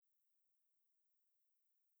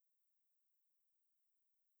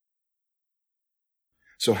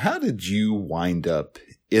So how did you wind up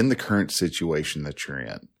in the current situation that you're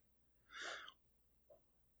in?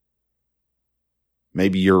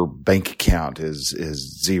 Maybe your bank account is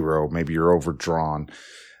zero. Maybe you're overdrawn.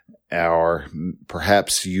 Or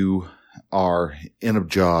perhaps you are in a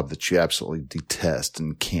job that you absolutely detest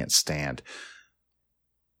and can't stand.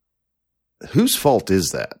 Whose fault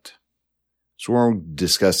is that? So we're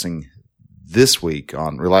discussing this week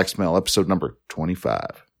on Relaxed Male, episode number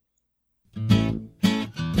 25.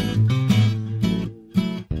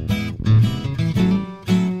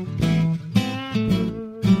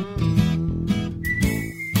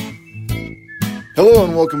 Hello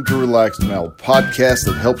and welcome to Relaxed Male, podcast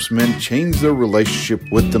that helps men change their relationship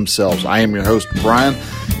with themselves. I am your host, Brian,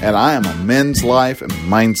 and I am a men's life and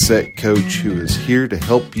mindset coach who is here to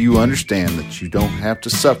help you understand that you don't have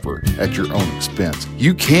to suffer at your own expense.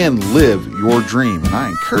 You can live your dream, and I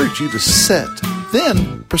encourage you to set,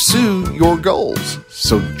 then pursue your goals.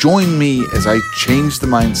 So join me as I change the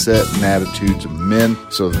mindset and attitudes of men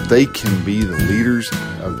so that they can be the leaders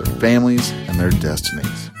of their families and their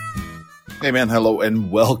destinies. Hey man, hello and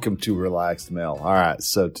welcome to Relaxed Male. All right,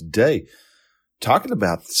 so today, talking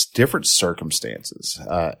about different circumstances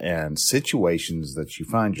and situations that you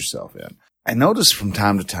find yourself in. I notice from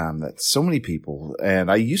time to time that so many people, and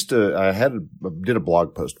I did a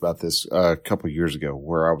blog post about this a couple of years ago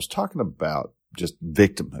where I was talking about just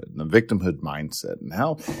victimhood and the victimhood mindset and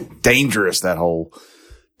how dangerous that whole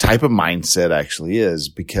type of mindset actually is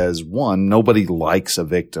because, one, nobody likes a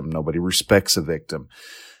victim. Nobody respects a victim.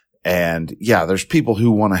 And yeah, there's people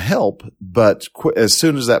who want to help, but as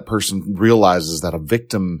soon as that person realizes that a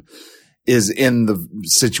victim is in the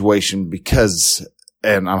situation because,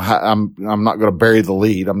 and I'm not going to bury the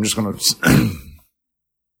lead. I'm just going to,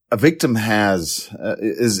 a victim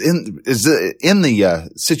is in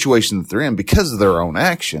the situation that they're in because of their own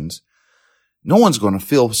actions. No one's going to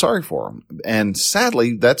feel sorry for them. And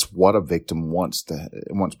sadly, that's what a victim wants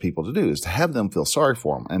people to do, is to have them feel sorry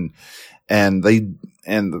for them. And the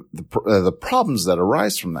problems that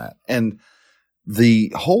arise from that. And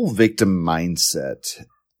the whole victim mindset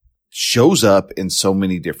shows up in so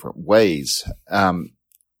many different ways. And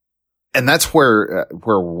that's where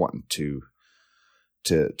we're wanting to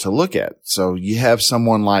look at. So you have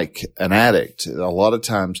someone like an addict. A lot of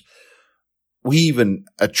times we even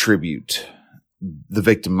attribute the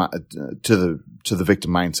victim to the victim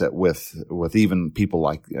mindset with even people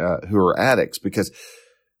like who are addicts, because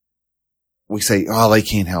we say, oh, they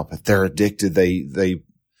can't help it. They're addicted. They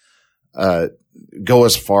go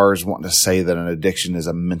as far as wanting to say that an addiction is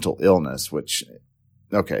a mental illness, which,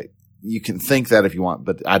 okay, you can think that if you want,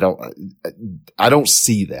 but I don't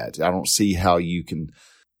see that. I don't see how you can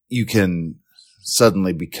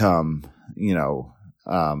suddenly become an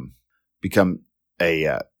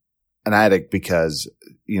addict because,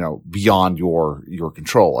 beyond your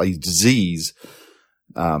control. A disease,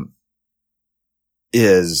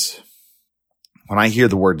 is, when I hear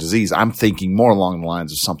the word disease, I'm thinking more along the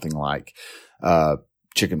lines of something like,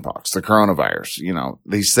 chickenpox, the coronavirus,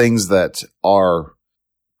 these things that are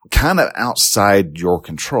kind of outside your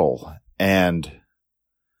control, and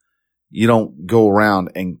you don't go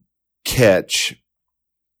around and catch,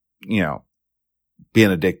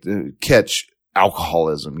 being addicted, catch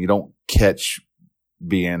alcoholism. You don't catch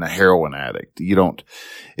being a heroin addict.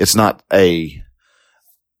 It's not a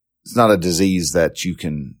disease that you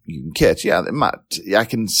can catch. Yeah, I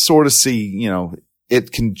can sort of see,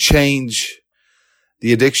 it can change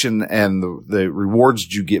the addiction, and the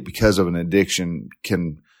rewards you get because of an addiction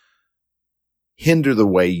can hinder the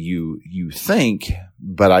way you think,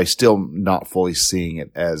 but I still not fully seeing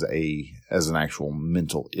it as an actual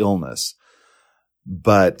mental illness.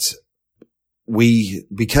 But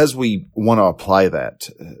because we want to apply that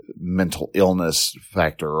mental illness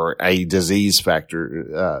factor or a disease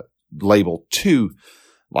factor label to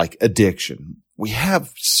like addiction, we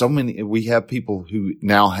have people who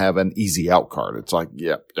now have an easy out card. It's like,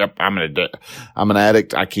 yep, I'm an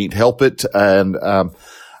addict. I can't help it. And,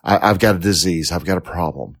 I've got a disease. I've got a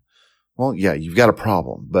problem. Well, yeah, you've got a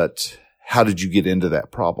problem, but how did you get into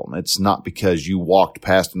that problem? It's not because you walked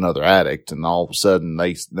past another addict and all of a sudden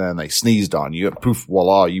they sneezed on you and poof,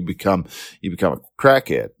 voila, you become a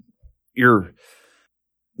crackhead.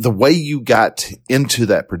 The way you got into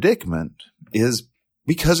that predicament is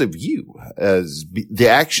because of you, as the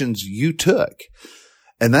actions you took.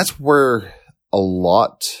 And that's where a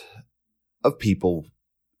lot of people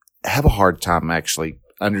have a hard time actually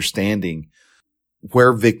understanding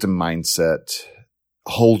where victim mindset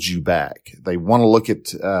holds you back. They want to look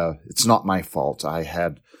at, it's not my fault. I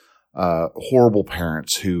had horrible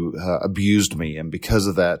parents who abused me. And because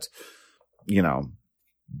of that,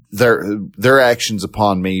 their actions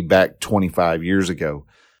upon me back 25 years ago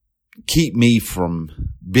keep me from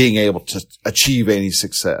being able to achieve any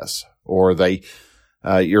success, or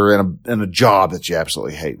you're in a job that you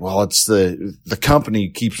absolutely hate. Well, it's the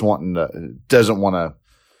company doesn't want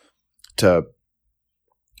to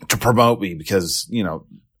promote me because,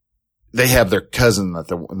 they have their cousin that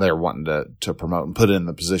they're wanting to promote and put in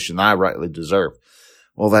the position I rightly deserve.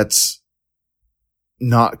 Well, that's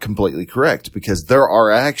not completely correct, because there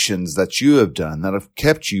are actions that you have done that have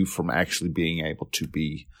kept you from actually being able to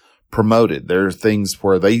be promoted. There are things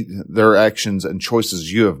where there are actions and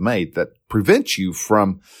choices you have made that prevent you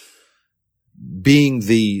from being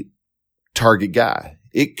the target guy.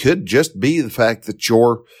 It could just be the fact that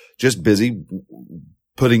you're just busy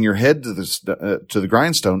putting your head to the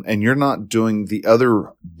grindstone, and you're not doing the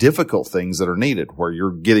other difficult things that are needed, where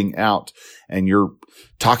you're getting out and you're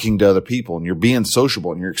talking to other people and you're being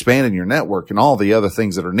sociable and you're expanding your network and all the other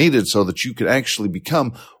things that are needed so that you can actually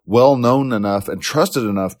become well known enough and trusted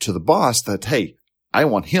enough to the boss that, hey, I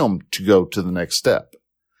want him to go to the next step.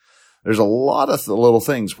 There's a lot of little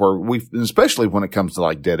things where especially when it comes to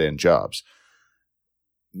like dead end jobs,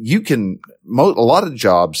 a lot of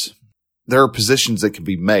jobs, there are positions that can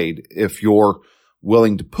be made if you're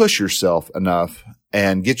willing to push yourself enough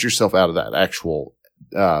and get yourself out of that actual,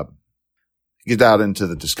 get out into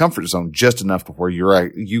the discomfort zone just enough to where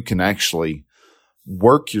you can actually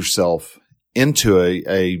work yourself into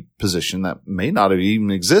a position that may not have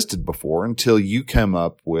even existed before until you come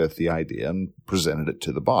up with the idea and presented it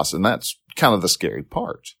to the boss. And that's kind of the scary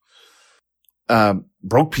part.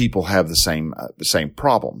 Broke people have the same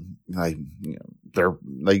problem.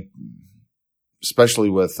 Especially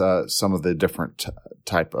with some of the different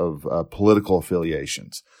type of political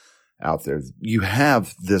affiliations out there. You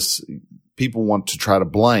have this, people want to try to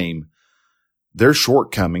blame their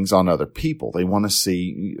shortcomings on other people. They want to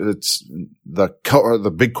see it's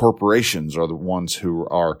the big corporations are the ones who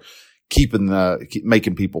are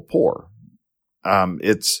making people poor.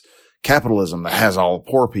 It's capitalism that has all the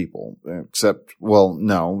poor people, except, well,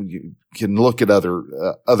 no, you can look at other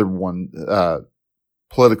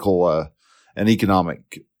political, and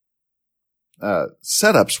economic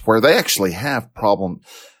setups where they actually have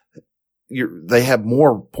they have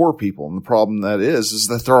more poor people, and the problem that is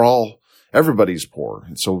that everybody's poor.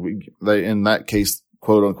 And so in that case,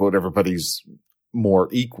 quote unquote, everybody's more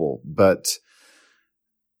equal, but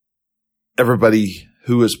everybody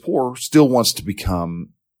who is poor still wants to become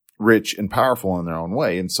rich and powerful in their own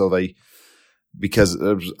way. And so because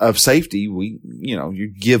of safety,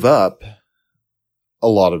 you give up a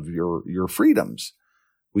lot of your freedoms.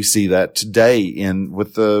 We see that today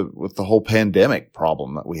with the whole pandemic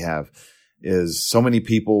problem that we have, is so many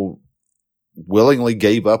people willingly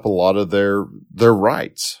gave up a lot of their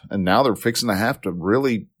rights, and now they're fixing to have to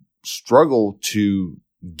really struggle to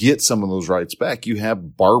get some of those rights back. You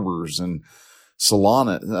have barbers and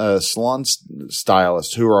salon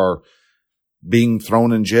stylists who are being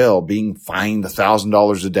thrown in jail, being fined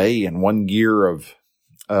 $1,000 a day and 1 year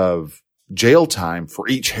of jail time for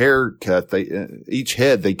each haircut each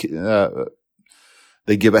head they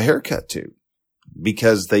give a haircut to,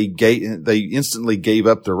 because they instantly gave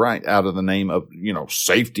up their right out of the name of,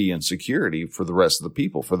 safety and security for the rest of the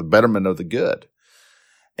people, for the betterment of the good.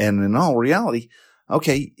 And in all reality,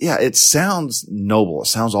 okay, yeah, it sounds noble. It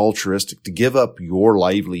sounds altruistic to give up your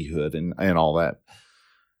livelihood and all that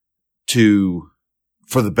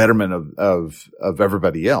for the betterment of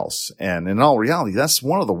everybody else. And in all reality, that's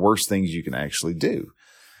one of the worst things you can actually do.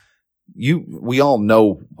 We all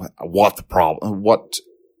know what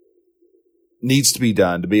needs to be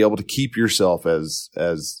done to be able to keep yourself as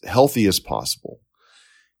healthy as possible.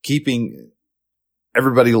 Keeping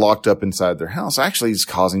everybody locked up inside their house actually is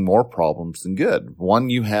causing more problems than good. One,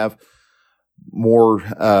 you have more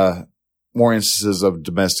instances of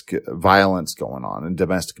domestic violence going on and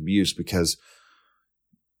domestic abuse, because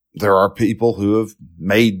there are people who have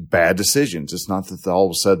made bad decisions. It's not that all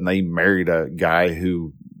of a sudden they married a guy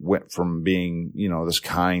who went from being, this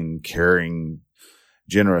kind, caring,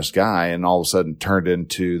 generous guy, and all of a sudden turned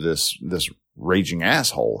into this raging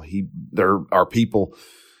asshole. There are people,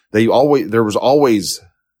 there was always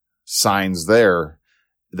signs there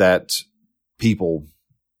that people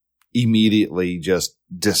immediately just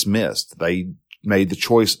dismissed. They made the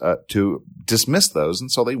choice to dismiss those,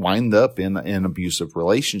 and so they wind up in abusive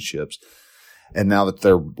relationships. And now that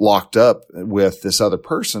they're locked up with this other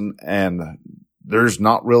person, and there's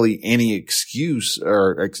not really any excuse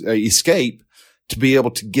or escape to be able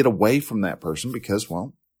to get away from that person, because,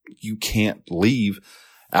 well, you can't leave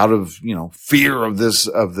out of, fear of this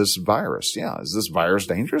virus. Yeah. Is this virus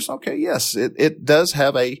dangerous? Okay. Yes, it does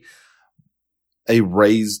have a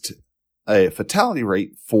fatality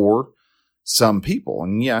rate for some people.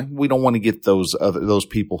 And yeah, we don't want to get those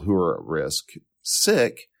people who are at risk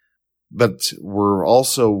sick, but we're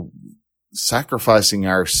also sacrificing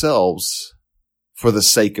ourselves for the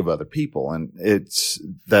sake of other people. And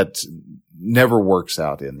that never works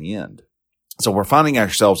out in the end. So we're finding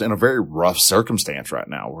ourselves in a very rough circumstance right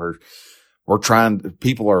now.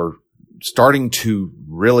 People are starting to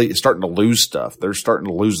lose stuff. They're starting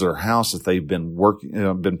to lose their house that they've been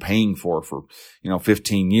been paying for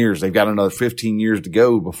 15 years. They've got another 15 years to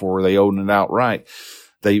go before they own it outright.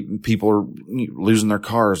 People are losing their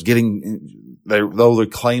cars, though they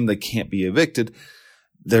claim they can't be evicted.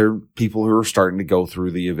 There are people who are starting to go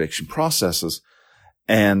through the eviction processes.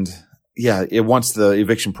 And yeah, once the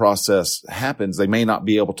eviction process happens, they may not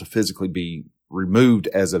be able to physically be removed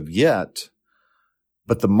as of yet.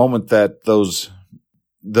 But the moment that those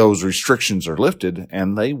restrictions are lifted,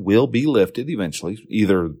 and they will be lifted eventually,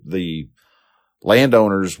 either the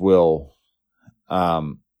landowners will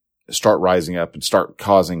start rising up and start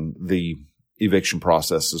causing the eviction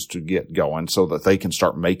processes to get going so that they can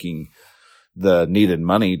start making the needed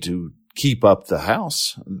money to keep up the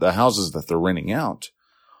houses that they're renting out.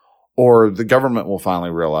 Or the government will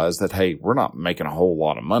finally realize that, hey, we're not making a whole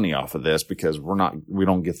lot of money off of this because we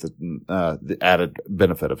don't get the added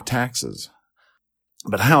benefit of taxes.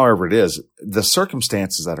 But however it is, the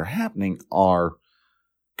circumstances that are happening are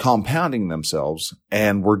compounding themselves,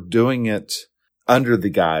 and we're doing it under the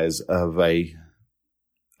guise of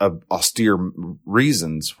austere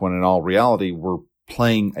reasons, when in all reality, we're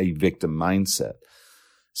playing a victim mindset.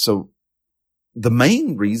 So the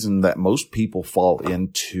main reason that most people fall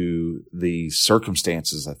into the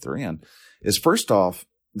circumstances that they're in is, first off,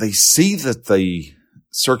 they see that the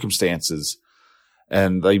circumstances,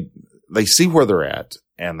 and they see where they're at,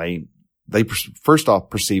 and they first off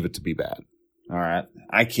perceive it to be bad. All right.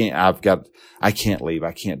 I can't leave.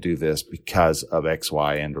 I can't do this because of X,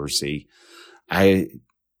 Y, and or Z. I'm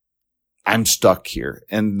stuck here.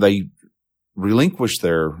 And they relinquish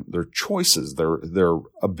their choices, their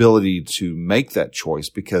ability to make that choice,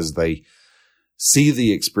 because they see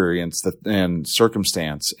the experience and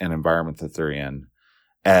circumstance and environment that they're in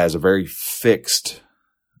as in a very fixed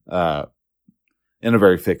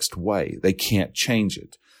way. They can't change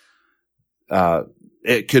it.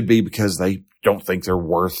 It could be because they don't think they're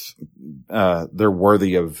worthy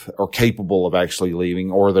of or capable of actually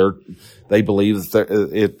leaving, or they believe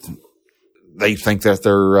that they think that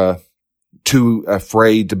they're too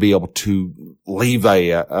afraid to be able to leave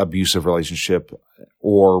a abusive relationship,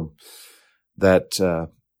 or that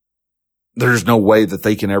there's no way that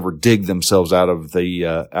they can ever dig themselves out of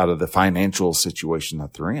the financial situation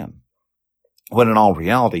that they're in. When in all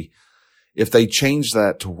reality, if they change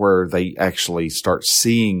that to where they actually start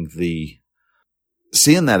seeing that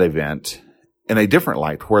event in a different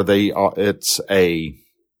light, where see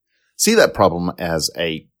that problem as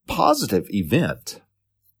a positive event.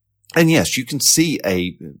 And yes, you can see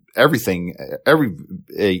every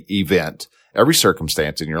event, every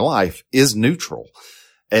circumstance in your life is neutral.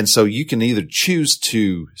 And so you can either choose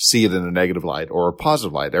to see it in a negative light or a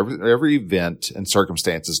positive light. Every event and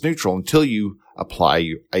circumstance is neutral until you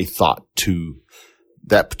apply a thought to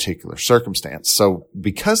that particular circumstance. So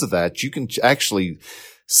because of that, you can actually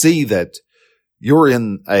see that you're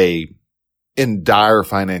in dire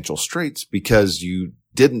financial straits because you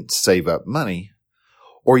didn't save up money.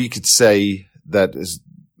 Or you could say that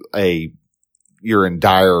you're in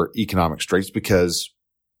dire economic straits because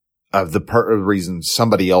of the reason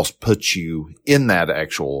somebody else put you in that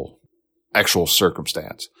actual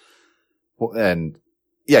circumstance. And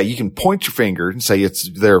yeah, you can point your finger and say it's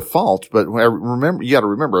their fault, but you got to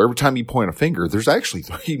remember, every time you point a finger, there's actually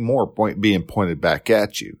 3 more being pointed back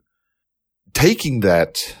at you. Taking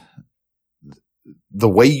that, the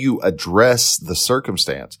way you address the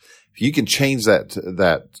circumstance, if you can change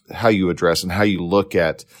that how you address and how you look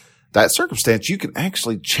at that circumstance, you can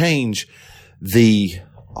actually change the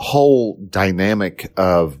whole dynamic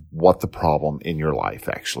of what the problem in your life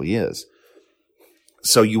actually is.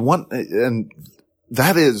 So and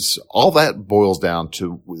that is all that boils down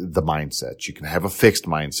to the mindset. You can have a fixed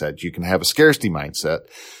mindset. You can have a scarcity mindset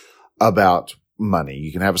about money.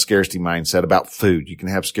 You can have a scarcity mindset about food. You can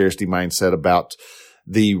have a scarcity mindset about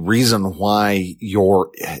the reason why you're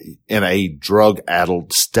in a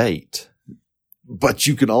drug-addled state. But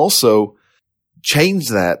you can also change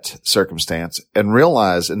that circumstance and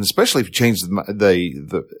realize, and especially if you change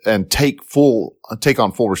and take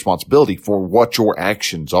on full responsibility for what your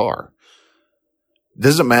actions are.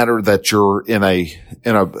 doesn't matter that you're in a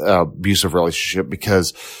abusive relationship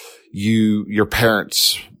because your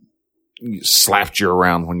parents slapped you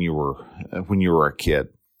around when you were a kid.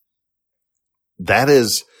 That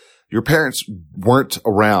is, your parents weren't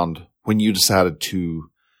around when you decided to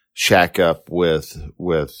shack up with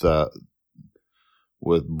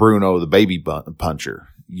Bruno, the baby puncher.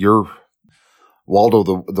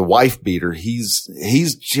 Waldo, the wife beater.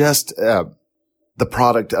 He's just the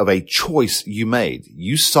product of a choice you made.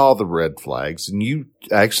 You saw the red flags, and you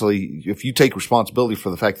actually, if you take responsibility for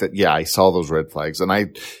the fact that, yeah, I saw those red flags,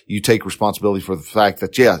 and you take responsibility for the fact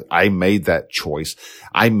that, yeah, I made that choice.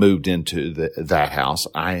 I moved into that house.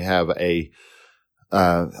 I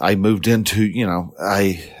moved into,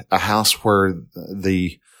 a house where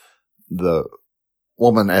the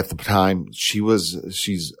woman at the time,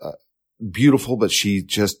 she's beautiful, but she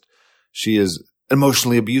is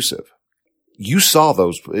emotionally abusive. You saw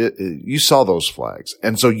those flags.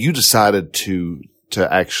 And so you decided to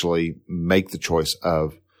actually make the choice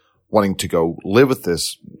of wanting to go live with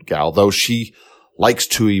this gal, though she likes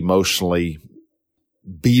to emotionally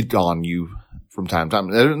beat on you from time to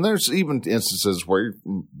time. And there's even instances where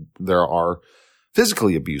there are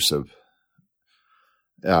physically abusive,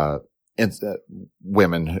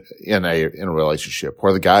 women in a relationship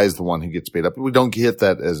where the guy is the one who gets beat up. We don't get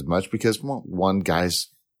that as much because, guys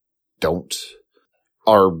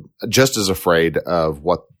are just as afraid of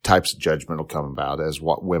what types of judgment will come about as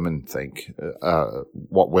what women think,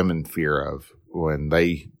 what women fear of when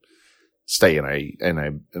they stay in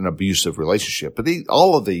an abusive relationship. But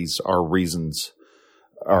all of these are reasons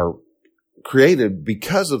are created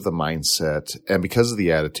because of the mindset and because of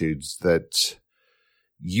the attitudes that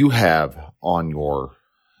you have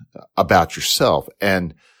about yourself,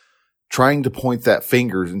 and trying to point that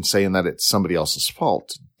finger and saying that it's somebody else's fault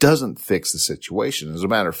doesn't fix the situation. As a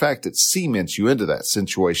matter of fact, it cements you into that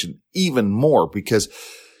situation even more because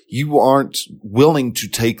you aren't willing to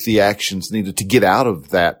take the actions needed to get out of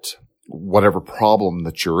that, whatever problem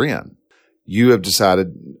that you're in. You have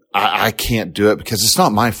decided, I can't do it because it's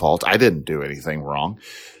not my fault. I didn't do anything wrong.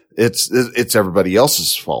 It's everybody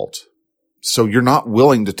else's fault. So you're not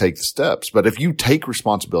willing to take the steps. But if you take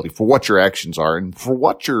responsibility for what your actions are and for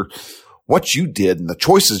what you did and the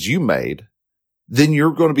choices you made, then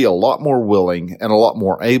you're going to be a lot more willing and a lot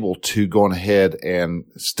more able to go on ahead and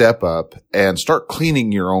step up and start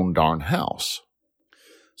cleaning your own darn house.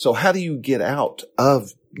 So how do you get out of,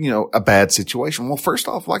 a bad situation? Well, first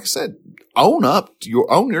off, like I said, own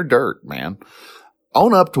your dirt, man.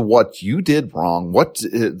 Own up to what you did wrong,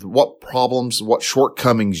 what problems, what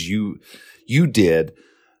shortcomings you did.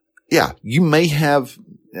 Yeah, you may have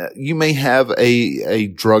a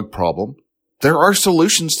drug problem. There are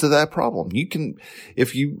solutions to that problem. You can,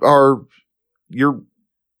 if you're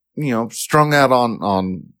strung out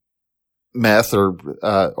on meth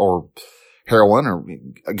or heroin, or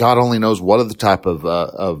God only knows what other type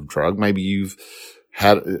of drug. Maybe you've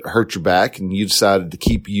hurt your back and you decided to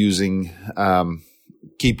keep using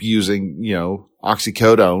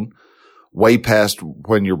oxycodone way past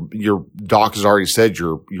when your doc has already said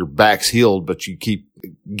your back's healed, but you keep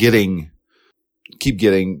getting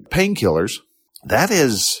painkillers. That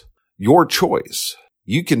is your choice.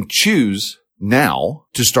 You can choose now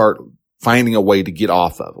to start finding a way to get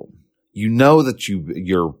off of them. You know that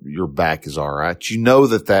your back is all right. You know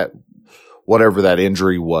that whatever that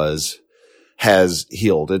injury was has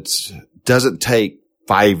healed. It doesn't take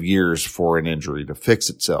 5 years for an injury to fix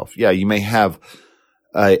itself. Yeah, you may have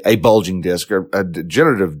a bulging disc or a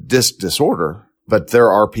degenerative disc disorder, but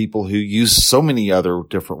there are people who use so many other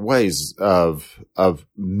different ways of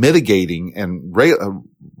mitigating and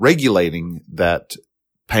regulating that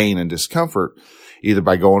pain and discomfort, either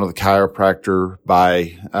by going to the chiropractor,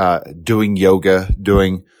 by doing yoga,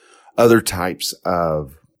 doing other types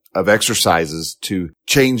of exercises to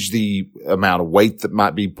change the amount of weight that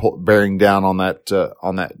might be bearing down on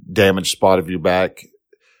that damaged spot of your back.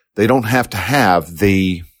 They don't have to have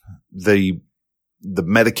the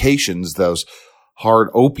medications, those hard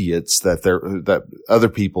opiates that other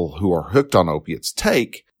people who are hooked on opiates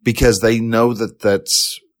take, because they know that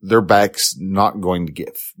their back's not going to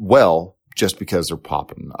get well just because they're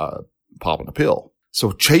popping a pill.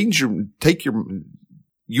 So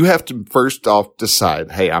you have to first off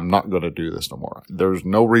decide, hey, I'm not going to do this no more. There's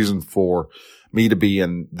no reason for me to be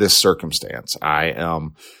in this circumstance. I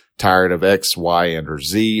am tired of X, Y, and or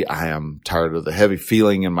Z. I am tired of the heavy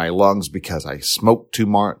feeling in my lungs because I smoke too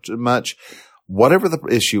much. Whatever the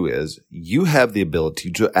issue is, you have the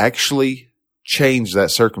ability to actually change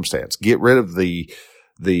that circumstance. Get rid of the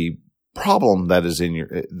problem that is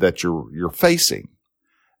that you're facing.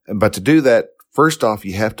 But to do that, First off,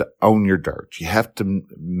 you have to own your dirt. You have to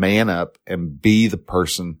man up and be the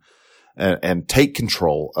person and take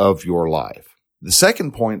control of your life. The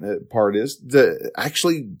second part is to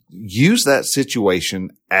actually use that situation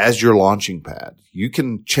as your launching pad. You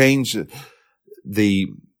can use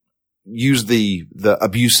the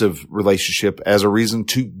abusive relationship as a reason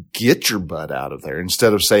to get your butt out of there,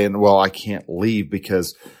 instead of saying, well, I can't leave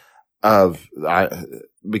because of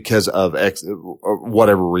X, or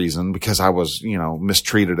whatever reason, because I was,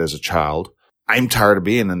 mistreated as a child. I'm tired of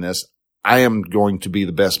being in this. I am going to be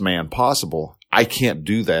the best man possible. I can't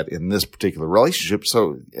do that in this particular relationship.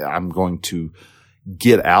 So I'm going to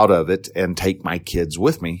get out of it and take my kids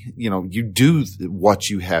with me. You do what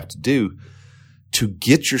you have to do to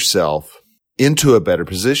get yourself into a better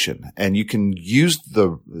position. And you can use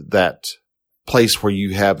that place where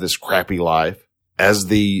you have this crappy life as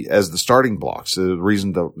the starting blocks, the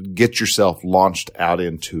reason to get yourself launched out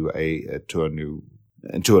into a new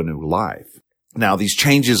life. Now, these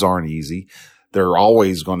changes aren't easy. They're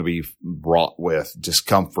always going to be brought with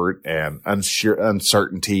discomfort and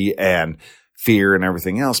uncertainty and fear and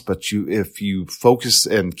everything else. But if you focus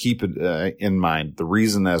and keep it in mind, the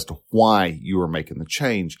reason as to why you are making the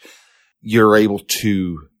change, you're able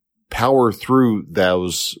to power through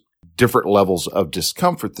those different levels of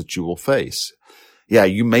discomfort that you will face. Yeah,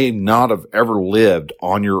 you may not have ever lived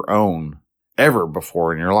on your own ever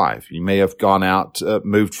before in your life. You may have gone out,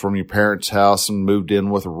 moved from your parents' house and moved in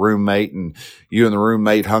with a roommate, and you and the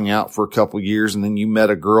roommate hung out for a couple of years, and then you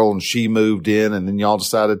met a girl and she moved in, and then y'all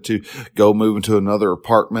decided to go move into another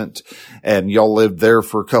apartment, and y'all lived there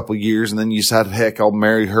for a couple of years, and then you decided, heck, I'll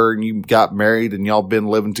marry her, and you got married, and y'all been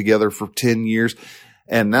living together for 10 years.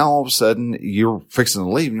 And now all of a sudden you're fixing to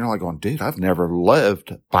leave and you're like going, dude, I've never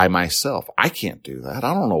lived by myself. I can't do that.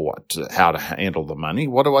 I don't know how to handle the money.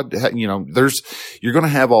 What do I, you're going to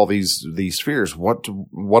have all these fears. What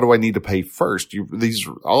do I need to pay first?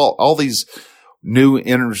 All these new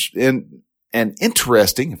and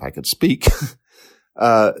interesting, if I could speak,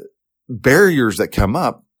 barriers that come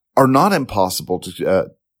up are not impossible to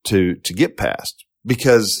get past,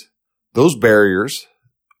 because those barriers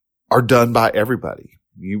are done by everybody.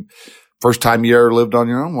 First time you ever lived on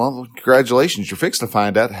your own, well, congratulations. You're fixing to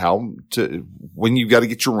find out when you've got to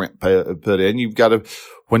get your rent put in,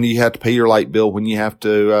 when you have to pay your light bill, when you have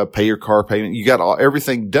to pay your car payment, you got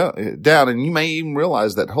everything down. And you may even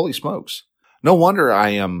realize that, holy smokes, no wonder I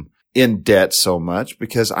am in debt so much,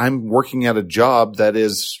 because I'm working at a job that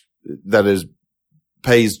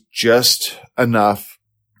pays just enough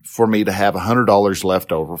for me to have $100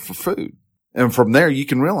 left over for food. And from there, you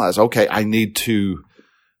can realize, okay, I need to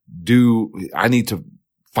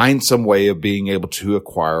find some way of being able to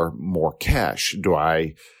acquire more cash. Do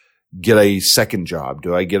I get a second job?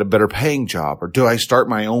 Do I get a better paying job? Or do I start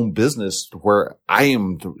my own business where I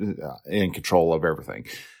am in control of everything?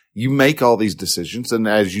 You make all these decisions, and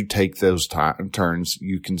as you take those turns,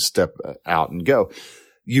 you can step out and go.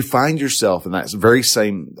 You find yourself in that very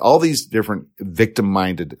same, all these different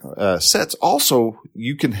victim-minded sets. Also,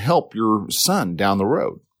 you can help your son down the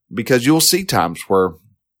road, because you'll see times where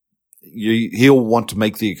he'll want to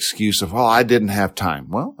make the excuse of, oh, I didn't have time.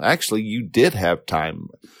 Well, actually, you did have time,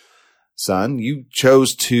 son. You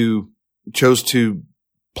chose to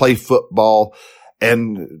play football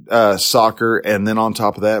and soccer, and then on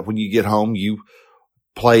top of that, when you get home, you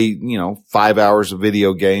play, 5 hours of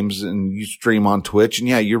video games, and you stream on Twitch, and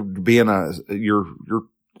yeah, you're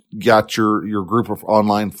got your group of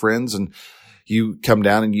online friends, and you come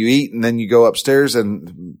down and you eat, and then you go upstairs,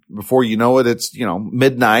 and before you know it, it's,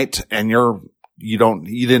 midnight, and you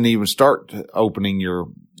didn't even start opening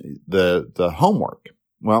the homework.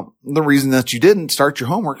 Well, the reason that you didn't start your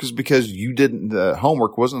homework is because the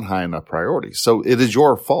homework wasn't high enough priority. So it is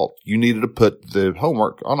your fault. You needed to put the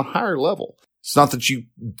homework on a higher level. It's not that you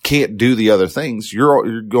can't do the other things.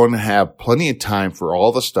 You're going to have plenty of time for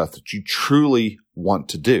all the stuff that you truly want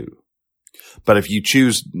to do. But if you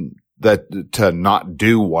choose to not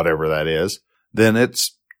do whatever that is, then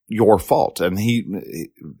it's your fault. And your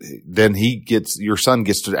son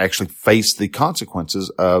gets to actually face the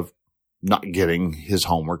consequences of not getting his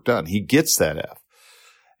homework done. He gets that F.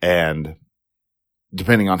 And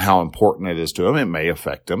depending on how important it is to him, it may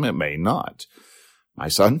affect him. It may not. My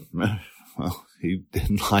son, well, he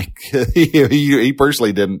didn't he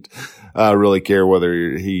personally didn't really care whether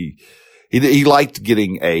he liked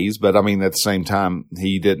getting A's, but I mean, at the same time,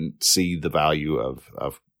 he didn't see the value of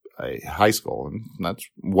a high school. And that's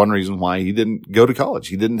one reason why he didn't go to college.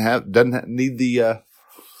 He doesn't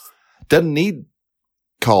need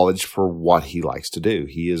college for what he likes to do.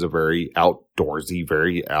 He is a very outdoorsy,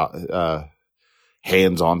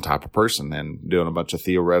 hands-on type of person, and doing a bunch of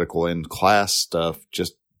theoretical in class stuff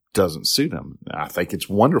just doesn't suit him. I think it's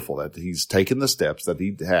wonderful that he's taken the steps that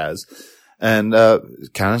he has and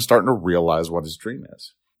kind of starting to realize what his dream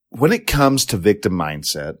is. When it comes to victim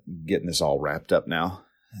mindset, getting this all wrapped up now,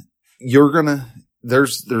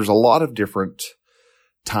 there's a lot of different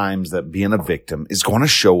times that being a victim is going to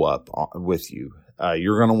show up with you.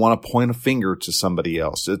 You're going to want to point a finger to somebody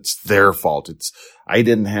else. It's their fault. I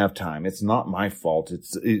didn't have time. It's not my fault.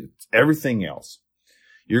 It's everything else.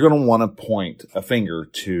 You're going to want to point a finger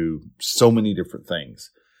to so many different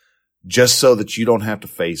things just so that you don't have to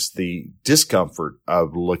face the discomfort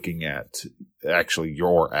of looking at actually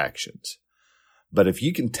your actions. But if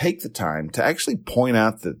you can take the time to actually point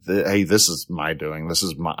out that, hey, this is my doing. This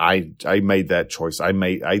is I made that choice. I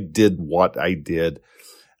did what I did.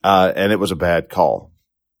 And it was a bad call.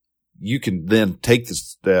 You can then take the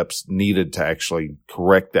steps needed to actually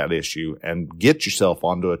correct that issue and get yourself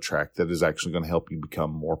onto a track that is actually going to help you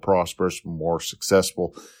become more prosperous, more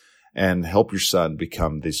successful, and help your son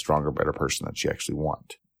become the stronger, better person that you actually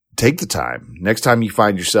want. Take the time. Next time you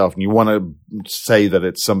find yourself and you want to say that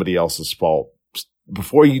it's somebody else's fault,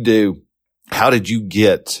 before you do, how did you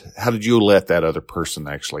let that other person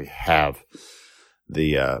actually have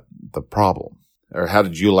the problem? Or how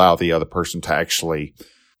did you allow the other person to actually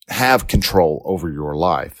have control over your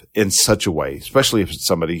life in such a way, especially if it's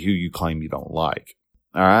somebody who you claim you don't like?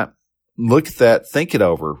 All right. Look at that. Think it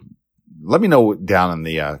over. Let me know down in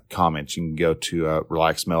the comments. You can go to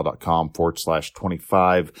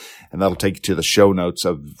relaxedmale.com/25, and that'll take you to the show notes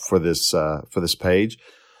for this page.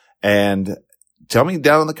 And tell me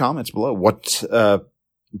down in the comments below what's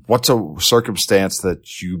a circumstance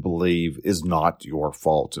that you believe is not your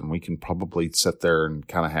fault? And we can probably sit there and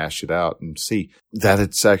kind of hash it out and see that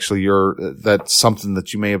it's actually that's something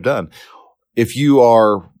that you may have done. If you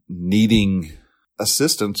are needing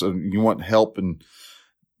assistance and you want help and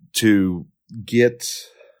to get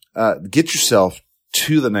yourself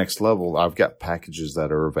to the next level, I've got packages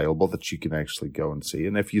that are available that you can actually go and see.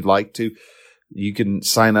 And if you'd like to, you can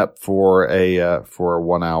sign up for a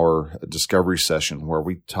 1 hour discovery session where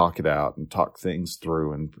we talk it out and talk things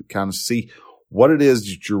through and kind of see what it is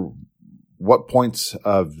that what points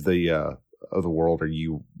of the world are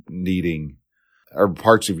you needing, or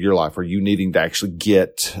parts of your life are you needing to actually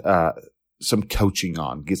get some coaching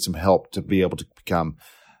on, get some help to be able to become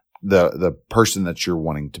the person that you're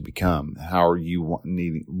wanting to become. How are you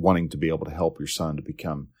wanting to be able to help your son to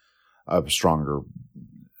become a stronger,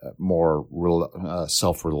 more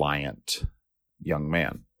self-reliant young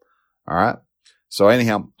man? All right. So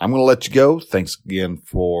anyhow, I'm going to let you go. Thanks again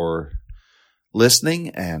for listening,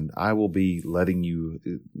 and I will be letting you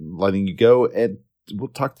go, and we'll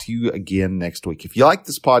talk to you again next week. If you like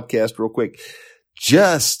this podcast, real quick,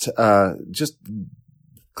 just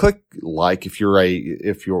click like if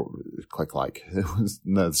you're click like.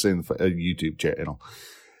 No, it's in the YouTube channel.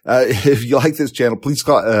 If you like this channel, please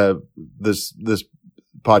call this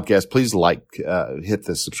podcast, please hit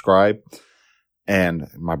the subscribe. And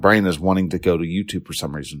my brain is wanting to go to YouTube for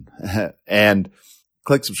some reason. And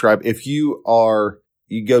click subscribe. If you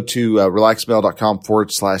go to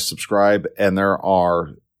relaxedmale.com/subscribe, and there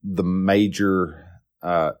are the major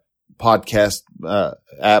podcast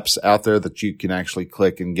apps out there that you can actually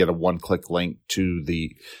click and get a one-click link to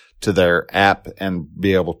their app and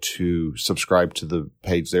be able to subscribe to the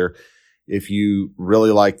page there. If you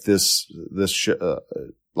really like this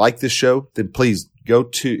show, then please go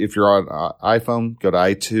to, if you're on iPhone, go to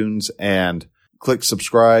iTunes and click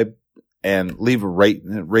subscribe and leave a rate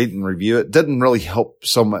and review. It doesn't really help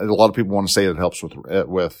so much. A lot of people want to say it helps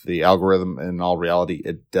with the algorithm. In all reality,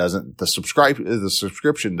 it doesn't. The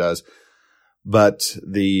subscription does, but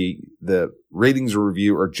the ratings or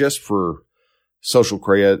review are just for social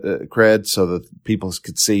cred, so that people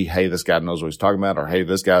could see, hey, this guy knows what he's talking about, or hey,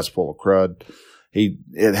 this guy's full of crud.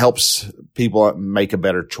 It helps people make a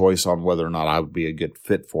better choice on whether or not I would be a good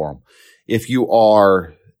fit for them. If you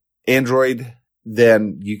are Android,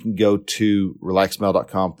 then you can go to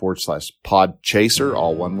relaxedmale.com/podchaser,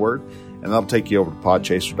 all one word, and that'll take you over to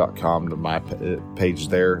podchaser.com to my page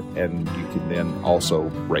there, and you can then also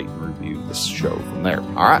rate and review this show from there.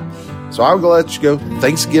 All right. So I will let you go.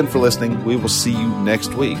 Thanks again for listening. We will see you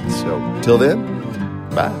next week. So till then,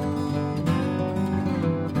 bye.